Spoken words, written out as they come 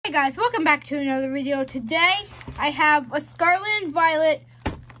Hey guys, welcome back to another video. Today I have a Scarlet and Violet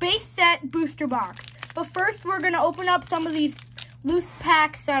base set booster box. But first we're going to open up some of these loose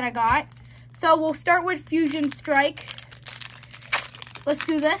packs that I got. So we'll start with Fusion Strike. Let's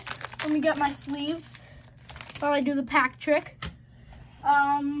do this. Let me get my sleeves while I do the pack trick.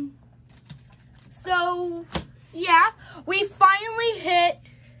 So yeah, we finally hit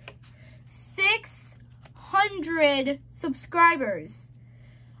 600 subscribers.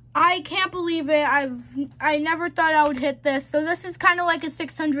 I can't believe it. I never thought I would hit this. So this is kind of like a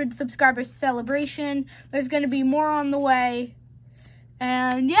 600 subscriber celebration. There's going to be more on the way.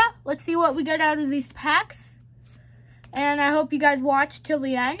 And yeah, let's see what we get out of these packs. And I hope you guys watch till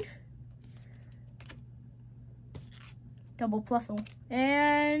the end. Double plusle.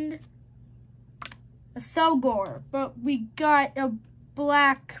 And a Selgor. But we got a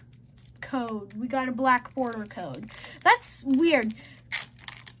black code. We got a black border code. That's weird.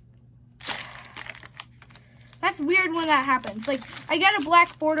 That's weird when that happens. Like, I get a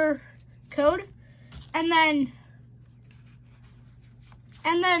black border code, and then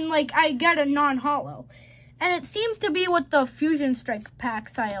like, I get a non-holo. And it seems to be with the Fusion Strike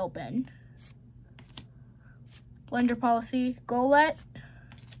packs I open. Blender Policy, Golett,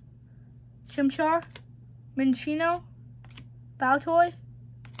 Chimchar, Minchino, Bowtoy,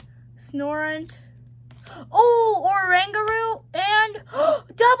 Snorant, oh, Orangaroo, and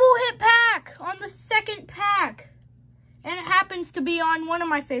double hit pack on the second pack. And it happens to be on one of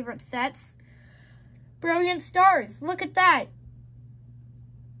my favorite sets, Brilliant Stars. Look at that.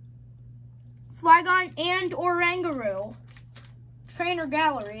 Flygon and Orangaroo. Trainer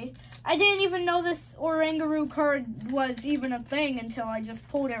Gallery. I didn't even know this Orangaroo card was even a thing until I just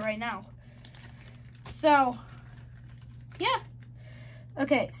pulled it right now. So, yeah.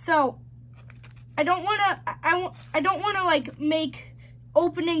 Okay, so I don't want to like make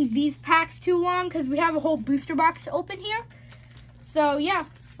opening these packs too long because we have a whole booster box to open here. So yeah,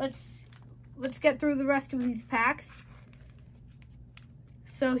 let's get through the rest of these packs.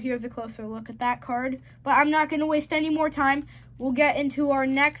 So here's a closer look at that card, but I'm not going to waste any more time. We'll get into our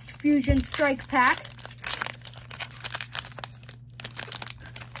next Fusion Strike pack.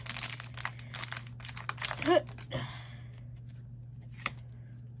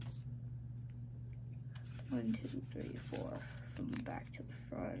 One, two, three, four, from the back to the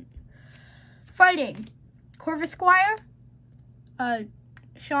front. Fighting, Corvisquire,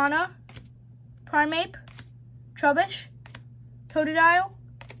 Shauna, Primeape, Trubbish, Totodile,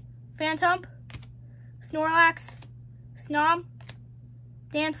 Phantom, Snorlax, Snom,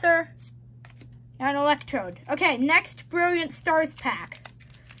 Dancer, and Electrode. Okay, next Brilliant Stars pack.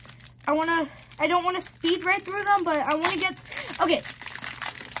 I don't want to speed right through them, but I want to get, okay.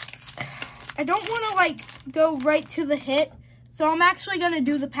 I don't want to like go right to the hit, so I'm actually going to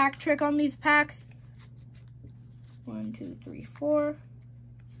do the pack trick on these packs. 1, 2, 3, 4.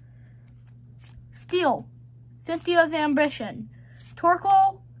 Steel, Cynthia's Ambition,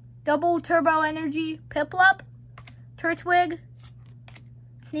 Torkoal, Double Turbo Energy, Piplup, Turtwig,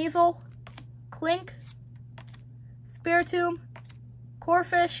 Sneasel, Clink, Spiritomb,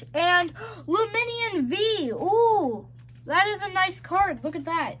 Corphish, and Luminion V. Ooh, that is a nice card. Look at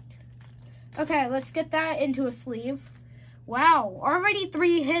that. Okay, let's get that into a sleeve. Wow, already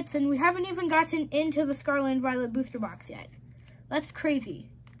 3 hits, and we haven't even gotten into the Scarlet and Violet booster box yet. That's crazy.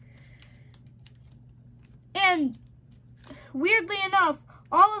 And weirdly enough,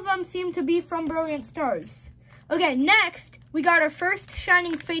 all of them seem to be from Brilliant Stars. Okay, next, we got our first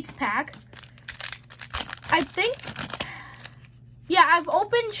Shining Fates pack. I think, yeah, I've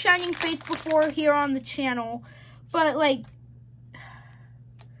opened Shining Fates before here on the channel, but like,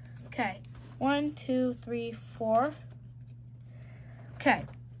 okay. 1, 2, 3, 4. Okay.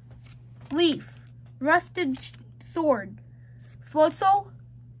 Leaf, Rusted Sword, Floatzel,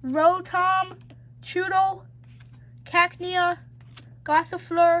 Rotom, Choodle, Cacnea,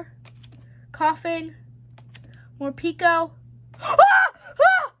 Gossifleur, Coffin, Morpeko. Ah! Ah!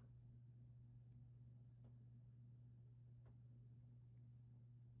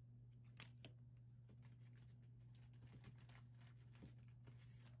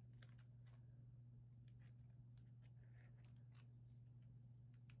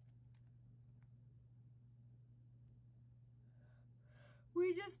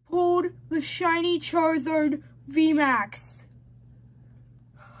 We just pulled the shiny Charizard VMAX.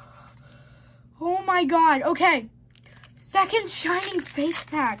 Oh my god. Okay. Second Shining Face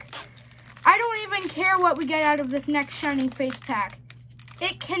pack. I don't even care what we get out of this next Shining Face pack.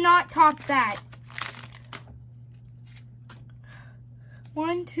 It cannot top that.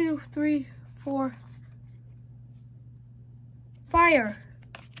 1, 2, 3, 4. Fire.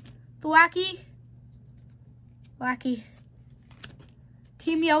 Thwacky,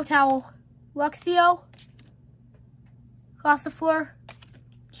 Team Yo Towel, Luxio, Gossifleur,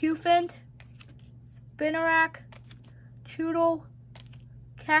 Qfint, Spinarak, Choodle,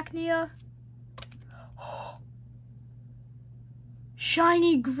 Cacnea,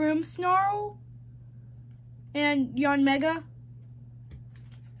 Shiny Grimmsnarl, and Yanmega.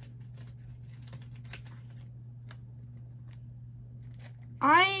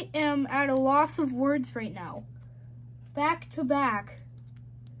 I am at a loss of words right now. Back to back.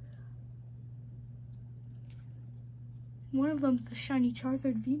 One of them's the Shiny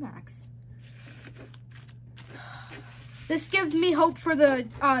Charizard VMAX. This gives me hope for the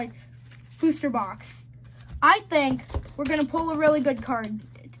booster box. I think we're gonna pull a really good card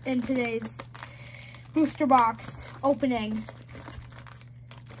in today's booster box opening.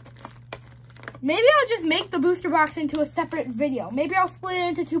 Maybe I'll just make the booster box into a separate video. Maybe I'll split it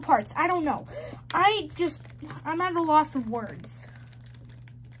into 2 parts. I don't know. I'm at a loss of words.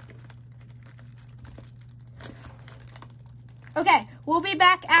 Okay, we'll be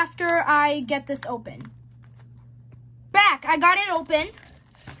back after I get this open. Back, I got it open.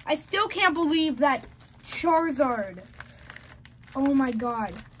 I still can't believe that Charizard. Oh my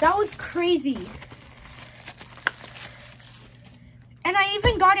god, that was crazy. And I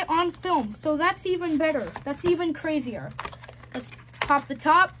even got it on film, so that's even better. That's even crazier. Let's pop the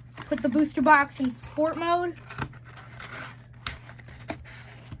top, put the booster box in sport mode.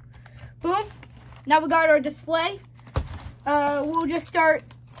 Boom. Now we got our display. We'll just start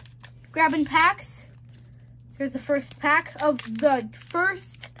grabbing packs. Here's the first pack of the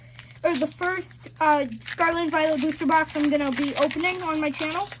first Scarlet and Violet booster box I'm gonna be opening on my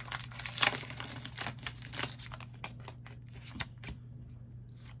channel.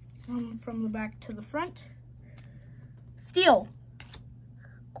 From the back to the front. Steel,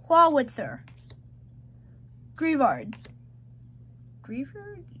 Clawitzer, Greavard,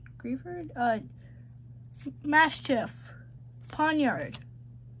 Mastiff, Ponyard,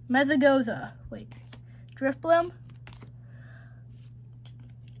 Mezagoza, Drifblim,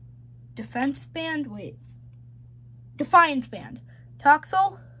 Defiance Band,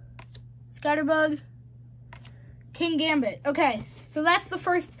 Toxel, Scatterbug, King Gambit. Okay, so that's the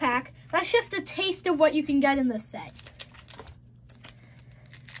first pack. That's just a taste of what you can get in this set.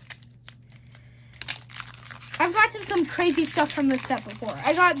 I've gotten some crazy stuff from this set before.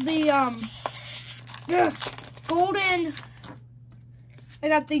 I got the golden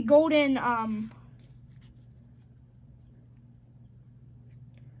I'm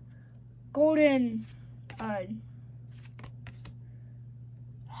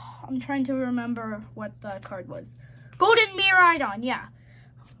trying to remember what the card was. Golden Miraidon, yeah.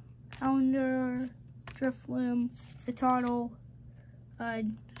 Pounder, Drifblim, Citadel,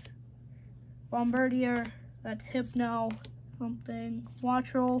 Bombardier, that's Hypno, something,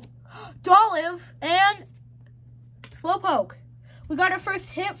 Wattrel, Dolliv, and Slowpoke. We got our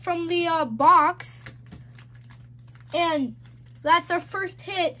first hit from the box, and that's our first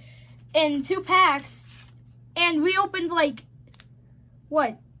hit in 2 packs, and we opened like,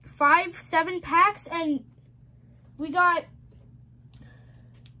 what, 5, 7 packs, and we got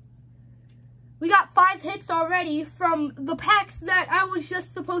 5 hits already from the packs that I was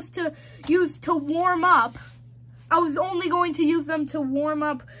just supposed to use to warm up. I was only going to use them to warm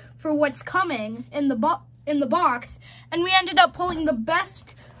up for what's coming in the box, and we ended up pulling the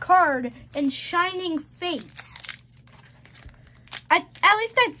best card in Shining Fates. At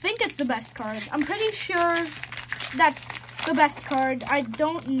least I think it's the best card. I'm pretty sure that's the best card. I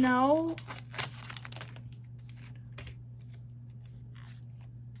don't know.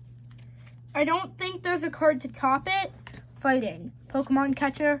 I don't think there's a card to top it. Fighting. Pokemon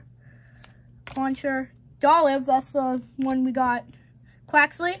Catcher. Launcher. Dolliv, that's the one we got.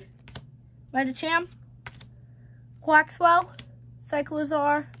 Quaxley. Medicham. Quaxwell.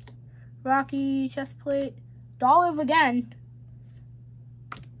 Cyclizar. Rocky. Chestplate. Dolliv again.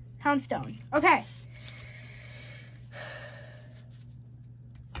 Houndstone. Okay.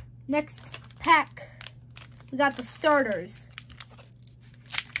 Next pack. We got the starters.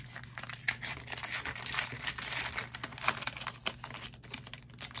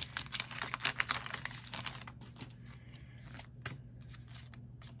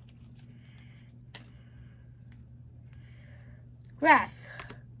 Grass,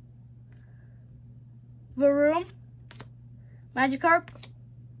 Varoom, Magikarp,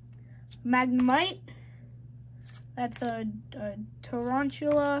 Magnemite, that's a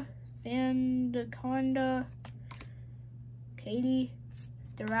Tarantula, Sandaconda, Katie,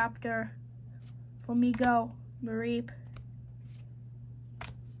 Staraptor, Flamigo, Mareep,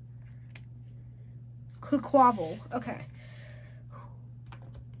 Quavel. Okay.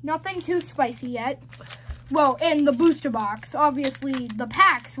 Nothing too spicy yet. Well, in the booster box, obviously the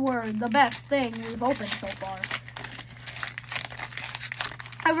packs were the best thing we've opened so far.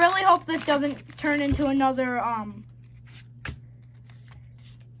 I really hope this doesn't turn into another,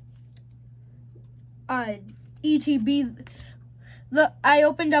 ETB. I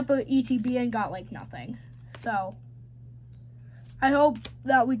opened up a ETB and got, like, nothing. So, I hope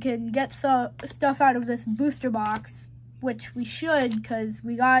that we can get some stuff out of this booster box, which we should, because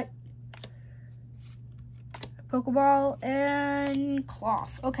we got Pokeball and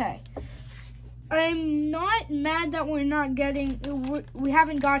Cloth. Okay. I'm not mad that we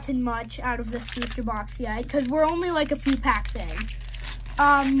haven't gotten much out of this booster box yet, because we're only like a few packs in.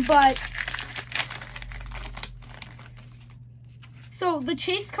 So the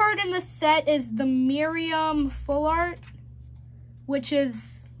chase card in this set is the Miriam Full Art, which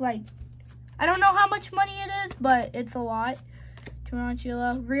is like, I don't know how much money it is, but it's a lot.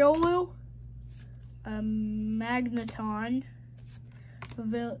 Tarantula, Riolu, Magneton,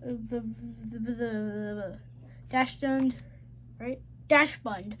 Dashtund, right?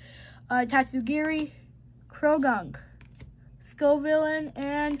 Dashbund, Tatsugiri, Krogunk, Scovillain,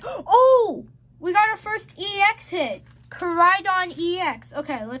 and oh! We got our first EX hit. Koraidon EX.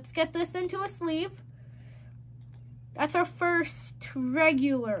 Okay, let's get this into a sleeve. That's our first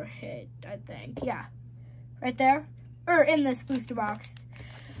regular hit, I think. Yeah. Right there. Or in this booster box.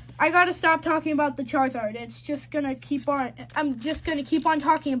 I gotta stop talking about the Charizard. It's just gonna keep on, I'm just gonna keep on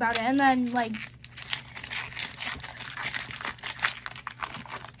talking about it, and then, like,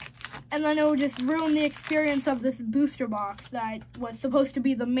 and then it will just ruin the experience of this booster box that was supposed to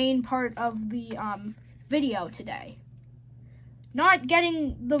be the main part of the, video today. Not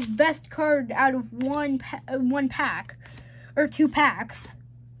getting the best card out of one pack, or 2 packs.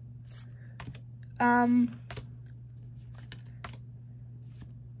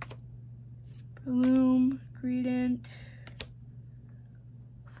 Bloom, Greedent,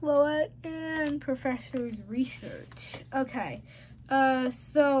 Floette, and Professor's Research. Okay,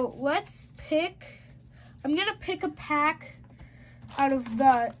 so let's pick, I'm gonna pick a pack out of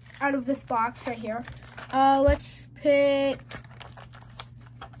this box right here. Let's pick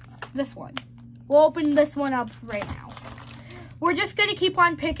this one. We'll open this one up right now. We're just gonna keep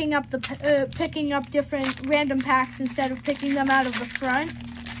on picking up different random packs instead of picking them out of the front.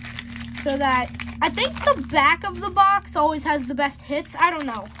 So that, I think the back of the box always has the best hits. I don't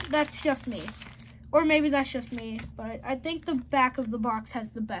know. That's just me. Or maybe that's just me. But I think the back of the box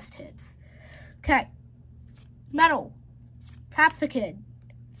has the best hits. Okay. Metal. Capsicid.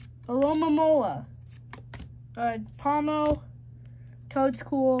 Alomomola. Palmo.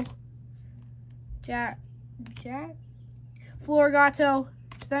 Toadstool. Florigato.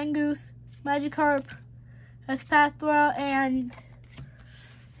 Zangoose. Magikarp. Espathra. And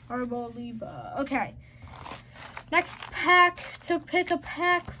Arboliva. Okay. Next pack, to pick a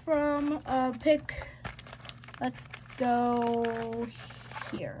pack from, let's go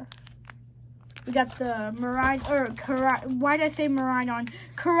here. We got the why did I say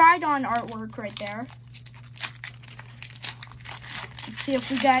Koraidon artwork right there. Let's see if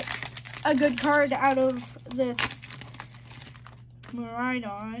we get a good card out of this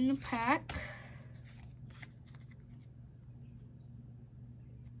Koraidon pack.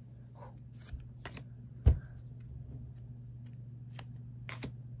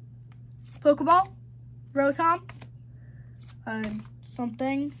 Pokeball, Rotom,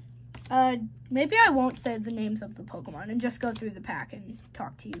 something. Maybe I won't say the names of the Pokemon and just go through the pack and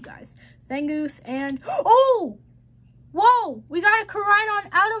talk to you guys. Zangoose and, oh! Whoa! We got a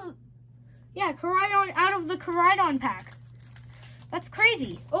Koraidon out of the Koraidon pack. That's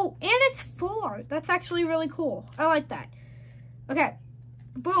crazy. Oh, and it's full art. That's actually really cool. I like that. Okay.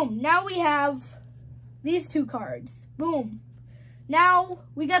 Boom. Now we have these 2 cards. Boom. Now,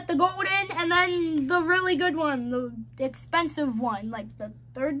 we got the golden, and then the really good one, the expensive one, like the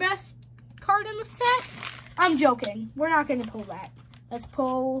 3rd best card in the set. I'm joking. We're not going to pull that. Let's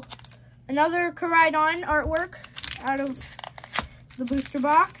pull another Koraidon artwork out of the booster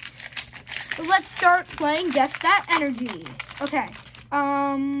box. So let's start playing Guess That Energy. Okay.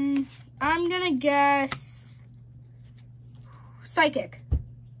 I'm going to guess Psychic.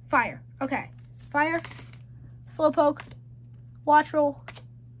 Fire. Okay. Fire. Slowpoke. Wattrel,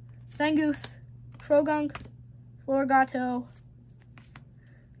 Zangoose, Krogunk, Florigato,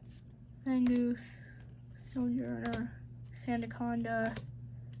 Zangoose, Stonjourner, Sandaconda,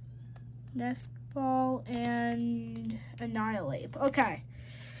 Nestball, and Annihilate. Okay.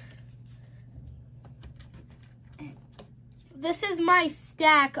 This is my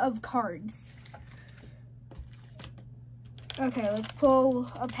stack of cards. Okay, let's pull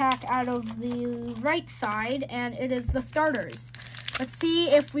a pack out of the right side, and it is the starters. Let's see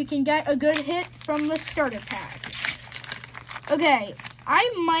if we can get a good hit from the starter pack. Okay, I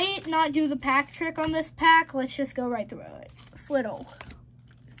might not do the pack trick on this pack. Let's just go right through it. Flittle.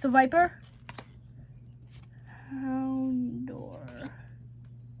 It's a Viper. Houndor.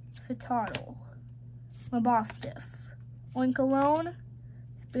 Citadel. Mabostiff. Oinkalone.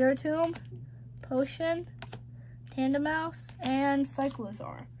 Spiritomb. Potion. Tandemouse. And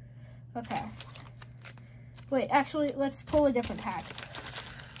Cyclozar. Okay. Wait, actually, let's pull a different pack.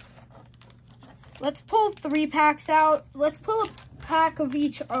 Let's pull 3 packs out. Let's pull a pack of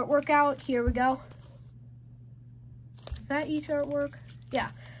each artwork out. Here we go. Is that each artwork? Yeah.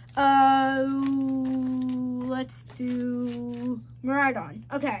 Let's do Miraidon.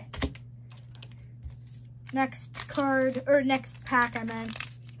 Okay. Next card, or next pack, I meant.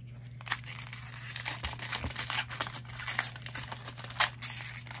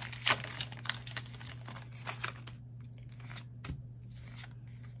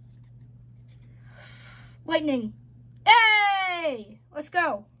 Lightning. Hey! Let's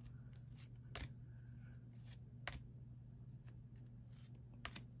go.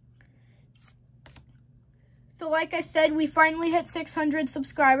 So like I said, we finally hit 600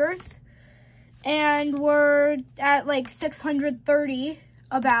 subscribers. And we're at like 630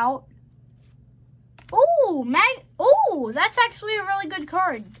 about. Ooh, that's actually a really good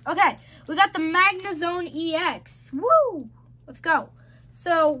card. Okay, we got the Magnezone EX. Woo! Let's go.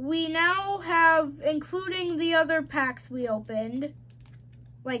 So we now have, including the other packs we opened,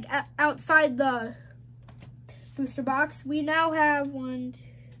 like outside the booster box, we now have 1,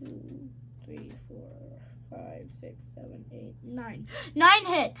 2, 3, 4, 5, 6, 7, 8, 9. 9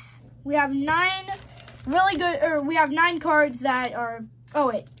 hits. We have 9 really good, or we have 9 cards that are, oh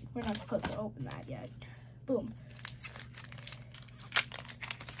wait, we're not supposed to open that yet. Boom.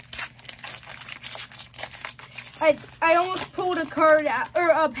 I almost pulled a card or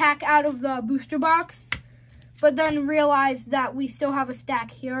a pack out of the booster box, but then realized that we still have a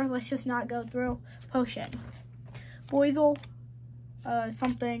stack here. Let's just not go through. Potion. Boizel.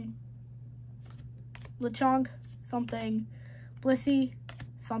 Something. Lechonk. Something. Blissey.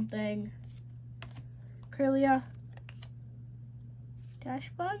 Something. Kirlia.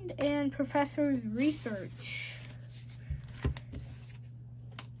 Dashbund. And Professor's Research.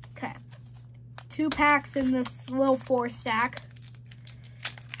 2 packs in this little 4 stack.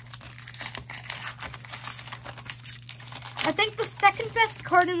 I think the second best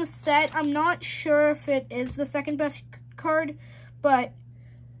card in the set, I'm not sure if it is the second best card, but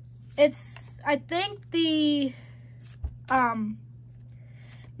it's, I think the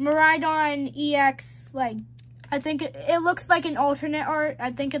Miraidon EX, like, I think it looks like an alternate art. I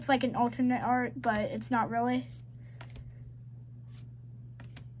think it's like an alternate art, but it's not really.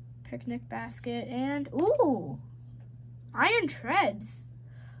 Picnic basket, and ooh, Iron Treads.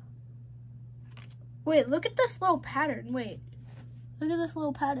 Wait, look at this little pattern. Wait, look at this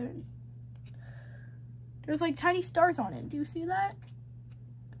little pattern. There's like tiny stars on it. Do you see that?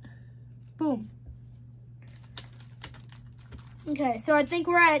 Boom. Okay, so I think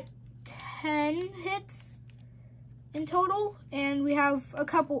we're at 10 hits in total, and we have a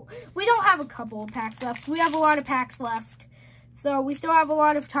couple. We don't have a couple of packs left. We have a lot of packs left. So we still have a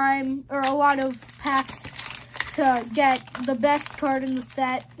lot of time, or a lot of packs to get the best card in the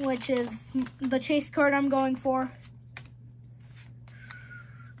set, which is the chase card I'm going for.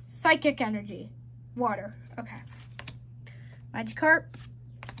 Psychic Energy. Water. Okay. Magikarp.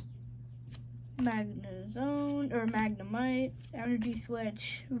 Magnezone, or Magnemite. Energy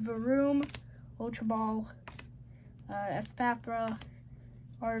Switch. Varoom. Ultra Ball. Espathra.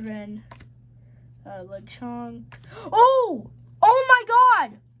 Arven. Lechonk. Oh! Oh my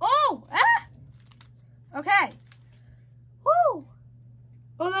god! Oh! Ah! Okay. Woo!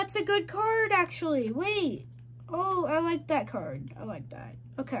 Oh, that's a good card, actually. Wait. Oh, I like that card. I like that.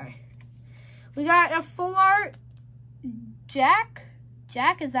 Okay. We got a full art Jack.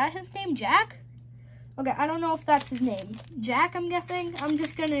 Jack, is that his name? Jack? Okay, I don't know if that's his name. Jack, I'm guessing. I'm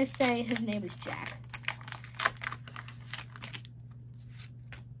just gonna say his name is Jack.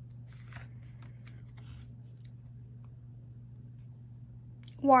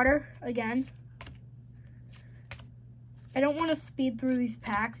 Water, again. I don't want to speed through these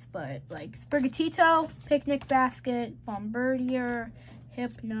packs, but like Sprigatito, Picnic Basket, Bombardier,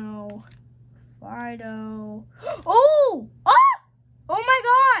 Hypno, Fido. Oh! Ah! Oh my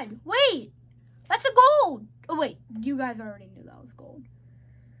god! Wait! That's a gold! Oh wait, you guys already knew that was gold.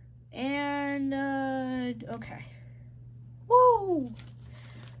 And, okay. Woo!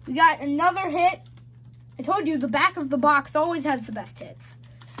 We got another hit. I told you the back of the box always has the best hits.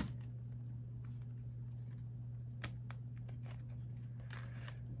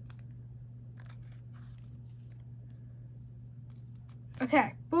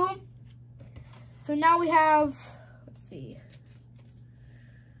 Okay, boom. So now we have, let's see.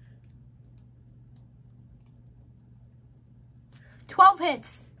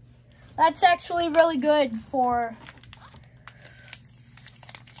 Hits. That's actually really good for...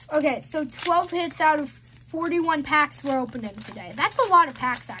 Okay, so 12 hits out of 41 packs we're opening today. That's a lot of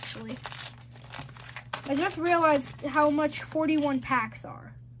packs, actually. I just realized how much 41 packs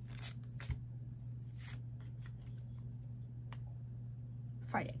are.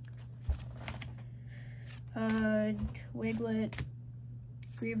 Fighting. Wiglet,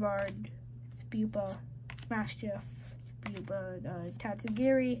 Grievard, Spupa, Smashiff, Spupa,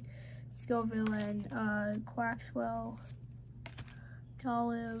 Tatsugiri, Scovillain, Quaxwell,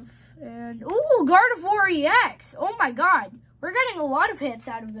 Tolive, and ooh, Gardevoir EX! Oh my god, we're getting a lot of hits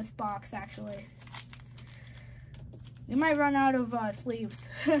out of this box, actually. We might run out of sleeves.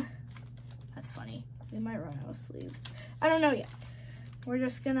 That's funny. We might run out of sleeves. I don't know yet. We're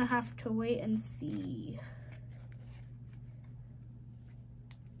just gonna have to wait and see.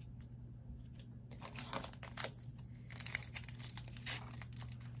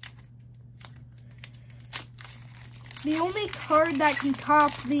 The only card that can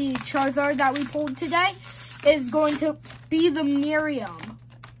top the Charizard that we pulled today is going to be the Miriam.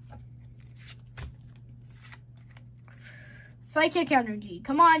 Psychic Energy,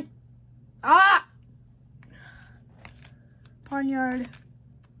 come on. Ah! Barnyard,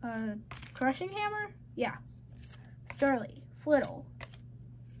 Crushing Hammer? Yeah. Starly, Flittle,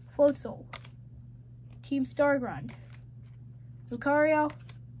 Floatzel, Team Stargrunt, Lucario,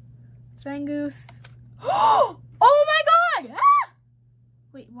 Zangoose. Oh my god! Ah!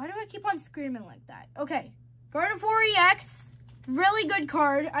 Wait, why do I keep on screaming like that? Okay, Gardevoir EX, really good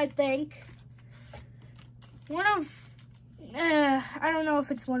card, I think. One of, I don't know if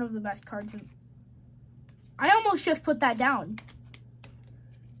it's one of the best cards. I almost just put that down.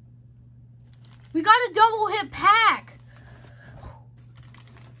 We got a double hit pack.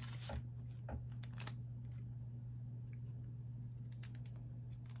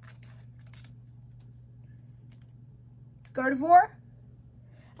 Gardevoir.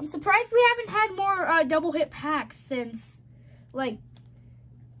 I'm surprised we haven't had more double hit packs since, like,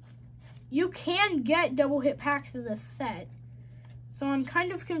 you can get double hit packs in this set. So I'm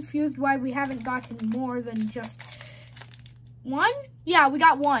kind of confused why we haven't gotten more than just one. Yeah, we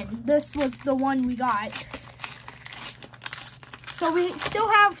got one. This was the one we got. So we still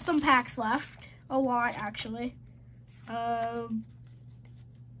have some packs left. A lot, actually. Fire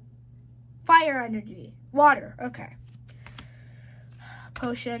Energy. Water. Okay.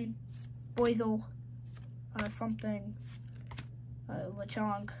 Potion. Boizel. Something.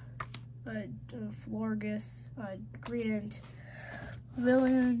 Lechonk. Florges. Greedent.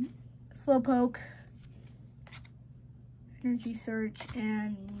 Villain. Slowpoke. Energy Search,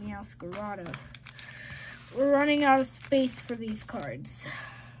 and Meowscarada. We're running out of space for these cards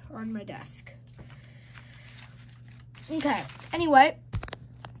on my desk. Okay, anyway.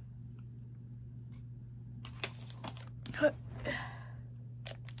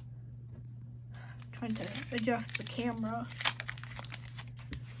 Trying to adjust the camera.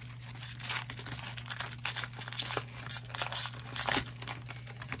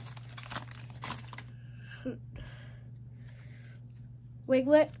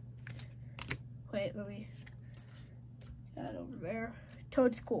 Wiglet. Wait, let me get that over there.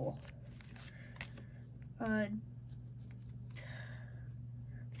 Toadstool.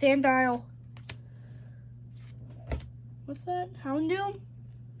 Sandile. What's that? Houndoom?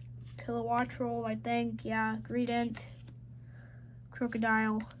 Kilowattrel, I think. Yeah. Greedent.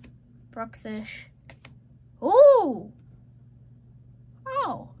 Crocodile. Bruckfish. Ooh!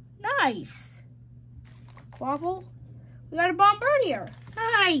 Oh, nice. Quavel. We got a Bombardier.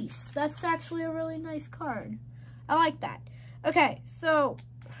 Nice. That's actually a really nice card. I like that. Okay, so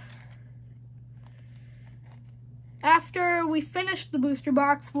after we finish the booster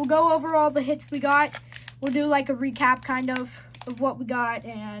box, we'll go over all the hits we got. We'll do like a recap kind of what we got,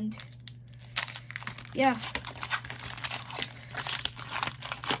 and yeah.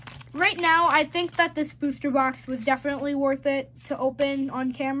 Right now, I think that this booster box was definitely worth it to open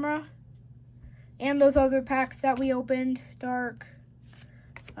on camera. And those other packs that we opened, Dark,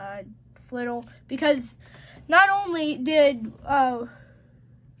 Flittle, because not only did,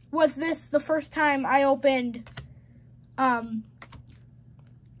 was this the first time I opened, a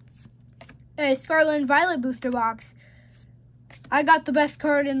Scarlet and Violet booster box, I got the best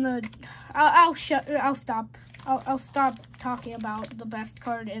card in the, I'll stop. I'll stop talking about the best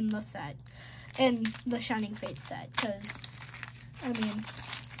card in the set, in the Shining Fates set, because I mean,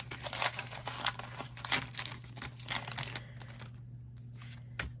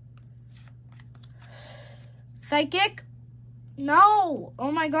 Psychic? No!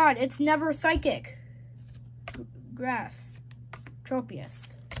 Oh my god, it's never Psychic. Grass.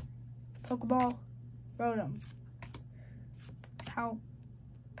 Tropius. Pokeball. Rotom.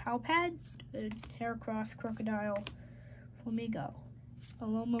 Palpad? Heracross. Crocodile. Flamigo.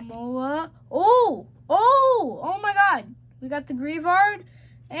 Alomomola. Oh! Oh! Oh my god! We got the Grievard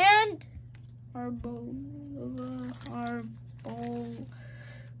and Arboliva?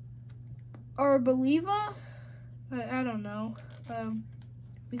 I don't know.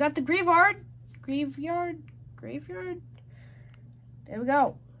 We got the Graveyard. There we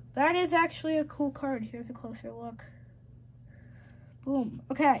go. That is actually a cool card. Here's a closer look. Boom.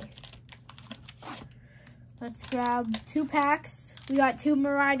 Okay. Let's grab 2 packs. We got 2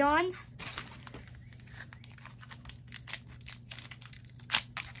 Miraidons.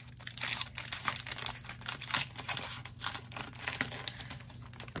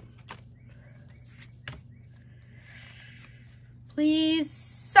 Please,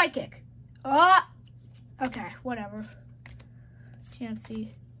 Psychic. Okay, whatever.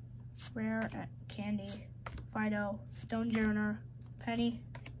 Chansey, Rare, Candy, Fido, Stonejourner, Penny,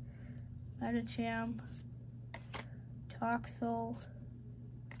 Metacham, Toxel,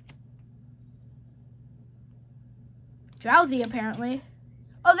 Drowsy apparently.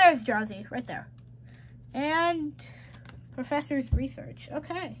 Oh, there's Drowsy right there. And Professor's Research.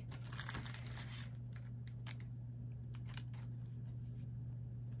 Okay.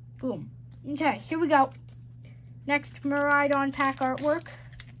 Boom. Okay, here we go. Next Miraidon pack artwork.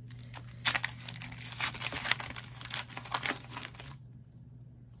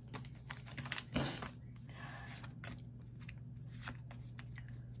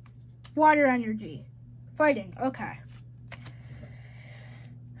 Water Energy. Fighting. Okay.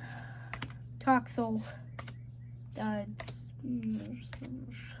 Toxel.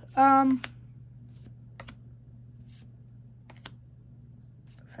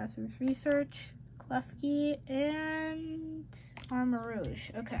 Professor's Research, Klefki, and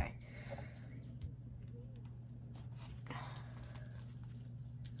Armarouge. Okay.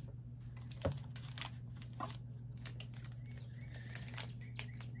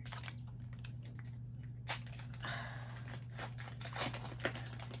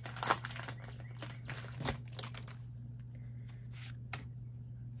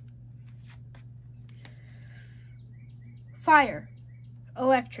 Fire.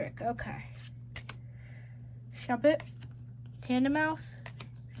 Electric, okay. Shuppet, Tandemaus,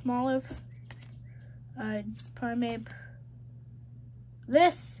 Smoliv, Primeape.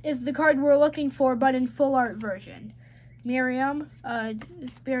 This is the card we're looking for, but in full art version. Miriam,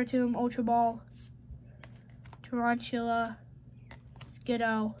 Spiritomb, Ultra Ball, Tarantula,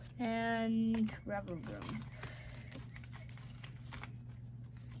 Skiddo, and Revergroom.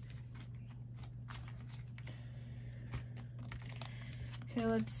 Okay,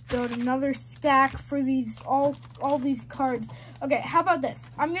 let's build another stack for these all these cards. Okay, how about this?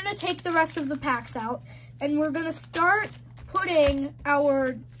 I'm gonna take the rest of the packs out, and we're gonna start putting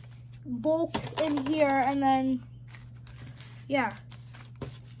our bulk in here, and then yeah,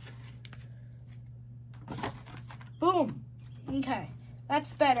 boom. Okay,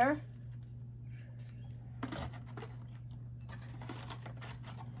 that's better.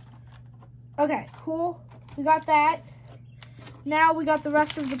 Okay, cool. We got that. Now we got the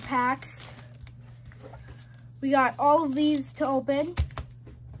rest of the packs. We got all of these to open.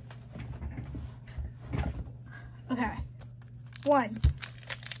 Okay. 1.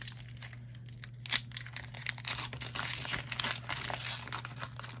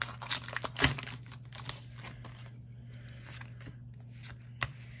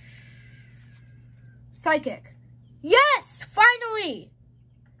 Psychic. Yes! Finally!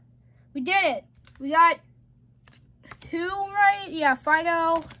 We did it. We got 2, right? Yeah,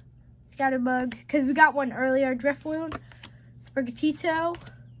 Fido, Scatterbug, because we got one earlier. Drifloon, Sprigatito,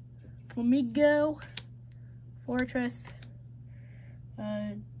 Flamigo, Fortress,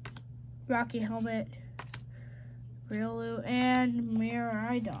 Rocky Helmet, Riolu, and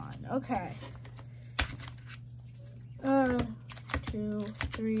Miraidon. Okay. 2,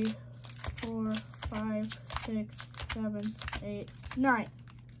 3, 4, 5, 6, 7, 8, 9,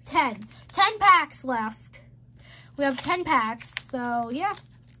 10. 10 packs left. We have 10 packs, so yeah.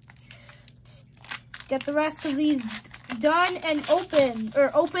 Let's get the rest of these done and open,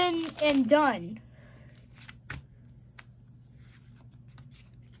 or open and done.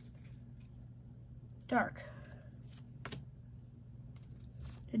 Dark.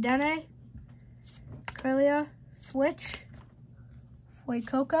 Dedenne, Corellia, Switch,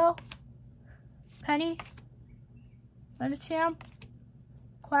 Fuecoco, Penny, Medicham,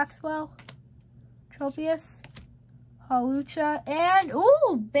 Quaxwell, Tropius, Hawlucha, and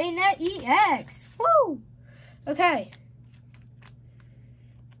ooh, Bayonet EX. Woo! Okay.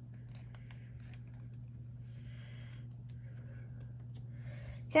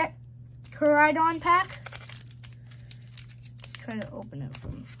 Okay, Koraidon pack. Let's try to open it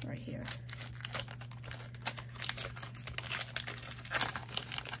from right here.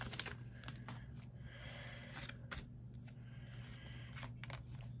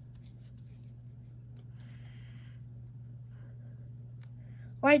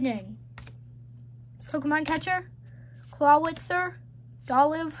 Lightning, Pokemon Catcher, Clawitzer,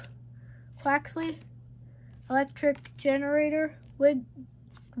 Dolliv, Quaxley, Electric Generator,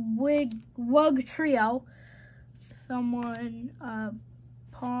 Wug Trio, someone,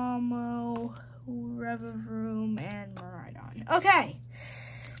 Palmo, Revavroom, and Miraidon. Okay,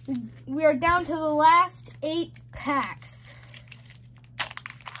 we are down to the last 8 packs.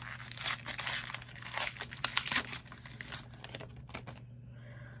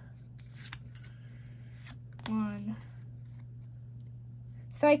 One.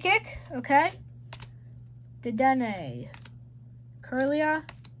 Psychic, okay. Dedenne, Corellia,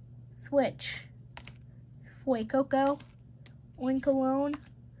 Switch, Fuecoco, Oinkologne,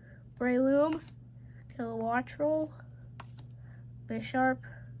 Breloom, Kilowattrel, Bisharp,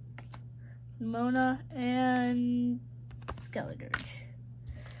 Mona, and Skeledirge.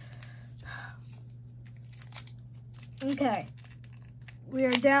 Okay. We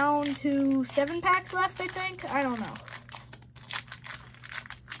are down to 7 packs left, I think. I don't know.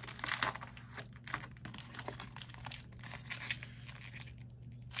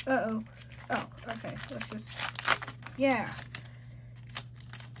 Uh-oh. Oh, okay. Let's just... Yeah.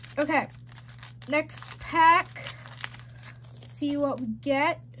 Okay. Next pack. See what we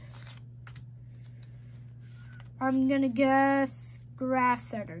get. I'm gonna guess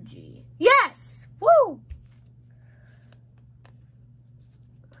Grass Energy. Yes! Woo!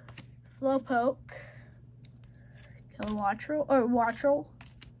 Slowpoke, Wattrel,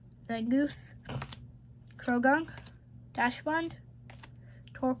 Zangoose, Croagunk, Dashbund,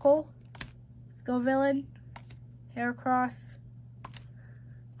 Torkoal, Scovillain, Heracross,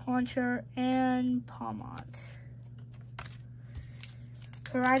 Hauncher, and Palmont.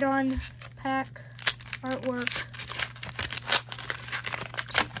 Koraidon pack artwork.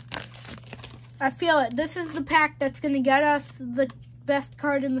 I feel it. This is the pack that's going to get us the best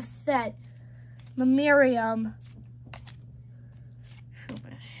card in the set. The Miriam.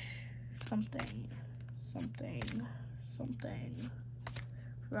 Something.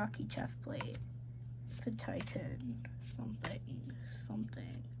 Rocky Chestplate. The Titan.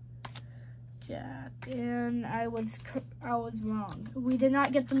 Something. Jack. And I was wrong. We did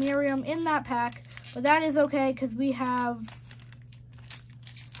not get the Miriam in that pack, but that is okay because we have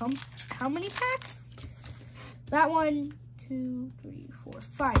how many packs? That one, 2, 3, 4,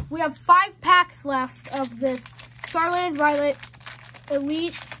 5. We have 5 packs left of this Scarlet and Violet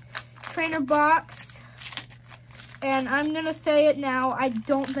Elite Trainer box. And I'm going to say it now. I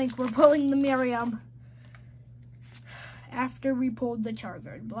don't think we're pulling the Miriam after we pulled the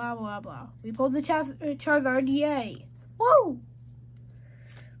Charizard. Blah, blah, blah. We pulled the Charizard. Yay. Woo!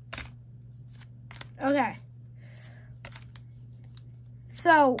 Okay.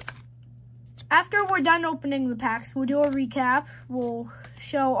 So, after we're done opening the packs, we'll do a recap. We'll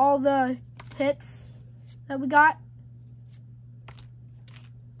show all the hits that we got.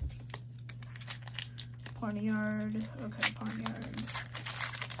 Pawniard. Okay, Pawniard.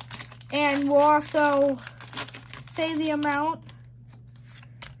 And we'll also say the amount.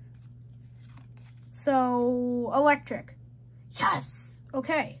 So, Electric. Yes!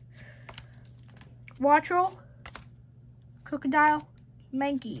 Okay. Wattrel. Crocodile.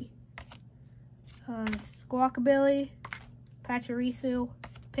 Mankey. Squawkabilly. Pachirisu.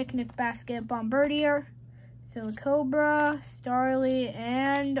 Picnic Basket. Bombardier. Silicobra. Starly.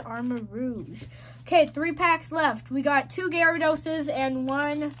 And Armarouge. Okay, 3 packs left. We got 2 Gyarados and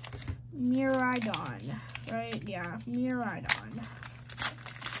 1 Miraidon. Right? Yeah, Miraidon.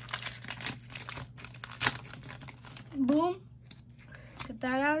 Boom. Get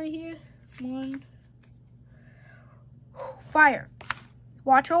that out of here. 1. Fire.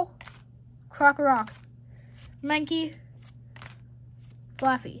 Wattrel. Crocorock. Mankey.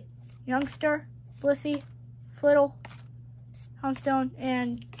 Fluffy. Youngster. Blissey. Flittle. Houndstone.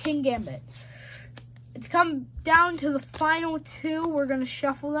 And King Gambit. It's come down to the final 2. We're going to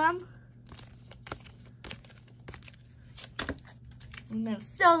shuffle them. I'm going to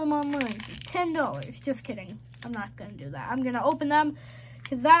sell them online for $10. Just kidding. I'm not going to do that. I'm going to open them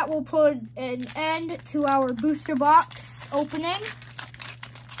because that will put an end to our booster box opening.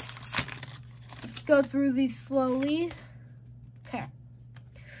 Let's go through these slowly. Okay.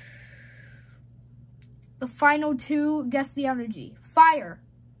 The final two, guess the energy. Fire.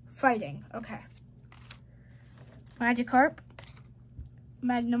 Fighting. Okay. Magikarp.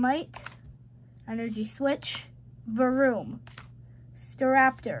 Magnemite. Energy Switch. Varoom.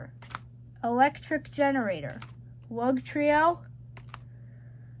 Staraptor. Electric Generator. Wugtrio.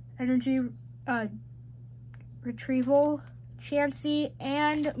 Energy Retrieval. Chansey.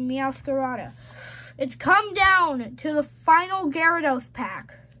 And Meowscarada. It's come down to the final Gyarados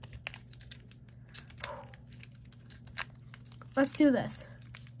pack. Let's do this.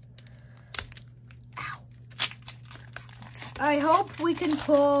 Ow. I hope we can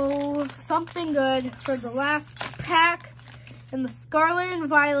pull something good for the last pack in the Scarlet and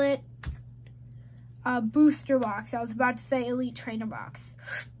Violet booster box. I was about to say Elite Trainer box.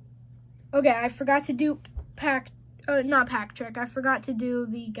 Okay, I forgot to do not pack trick. I forgot to do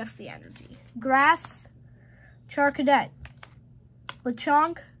the guess the energy. Grass, Charcadet,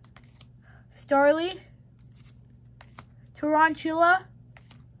 Lechonk, Starly, Tarantula,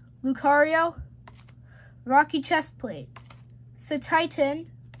 Lucario, Rocky Chestplate, Satitan,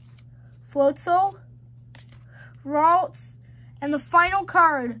 Floatzel, Ralts, and the final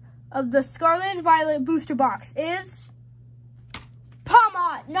card of the Scarlet and Violet booster box is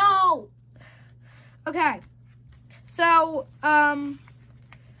Palmot. No! Okay. So,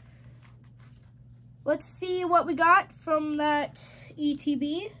 let's see what we got from that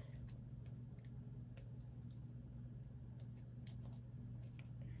ETB.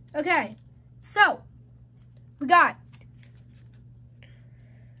 Okay, so we got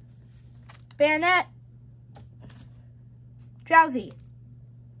Bayonet, Drowsy.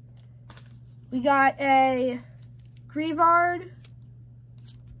 We got a Grievard,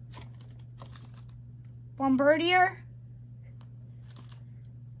 Bombardier,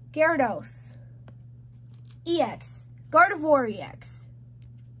 Gyarados, EX, Gardevoir EX,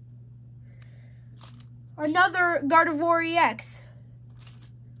 another Gardevoir EX,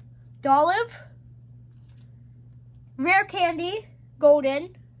 Dolliv, Rare Candy,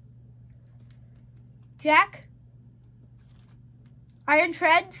 Golden, Jack, Iron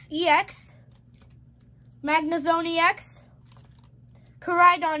Treads EX, Magnezone EX,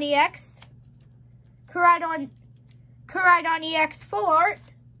 Koraidon EX, Koraidon EX Full Art,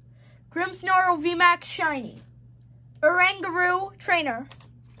 Grimmsnarl VMAX Shiny, Oranguru Trainer,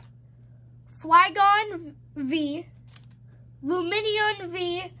 Flygon V, Lumineon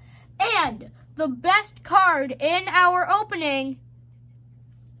V, and the best card in our opening,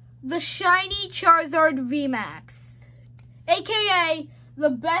 the Shiny Charizard VMAX, aka the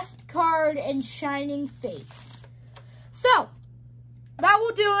best card in Shining Fates. So, that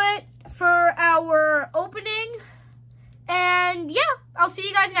will do it for our opening. And yeah, I'll see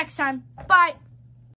you guys next time. Bye.